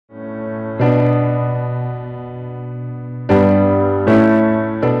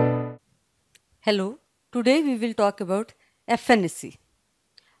Hello, today we will talk about FNAC.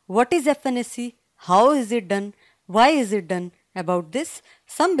 What is FNAC? How is it done? Why is it done? About this,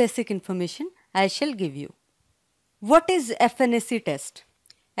 some basic information I shall give you. What is FNAC test?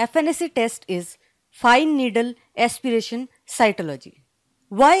 FNAC test is fine needle aspiration cytology.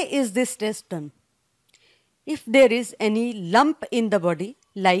 Why is this test done? If there is any lump in the body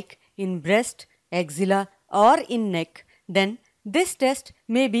like in breast, axilla or in neck, then this test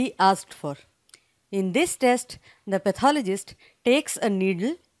may be asked for. In this test, the pathologist takes a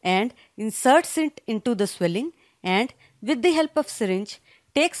needle and inserts it into the swelling and with the help of syringe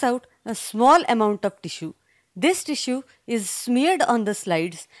takes out a small amount of tissue. This tissue is smeared on the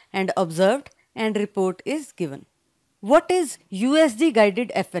slides and observed and report is given. What is USG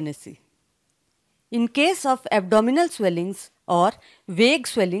guided FNAC? In case of abdominal swellings or vague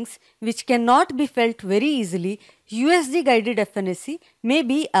swellings which cannot be felt very easily, USG guided FNAC may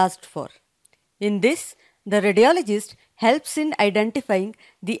be asked for. In this, the radiologist helps in identifying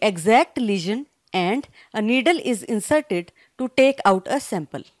the exact lesion and a needle is inserted to take out a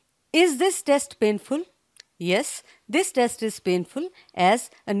sample. Is this test painful? Yes, this test is painful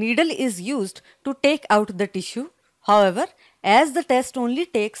as a needle is used to take out the tissue. However, as the test only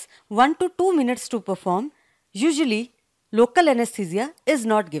takes 1 to 2 minutes to perform, usually local anesthesia is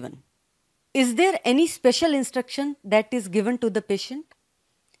not given. Is there any special instruction that is given to the patient?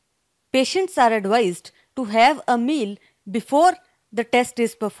 Patients are advised to have a meal before the test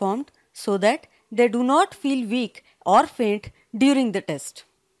is performed so that they do not feel weak or faint during the test.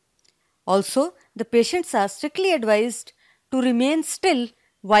 Also, the patients are strictly advised to remain still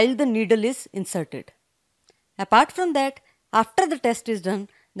while the needle is inserted. Apart from that, after the test is done,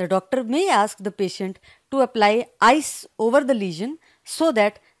 the doctor may ask the patient to apply ice over the lesion so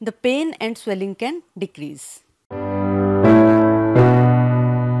that the pain and swelling can decrease.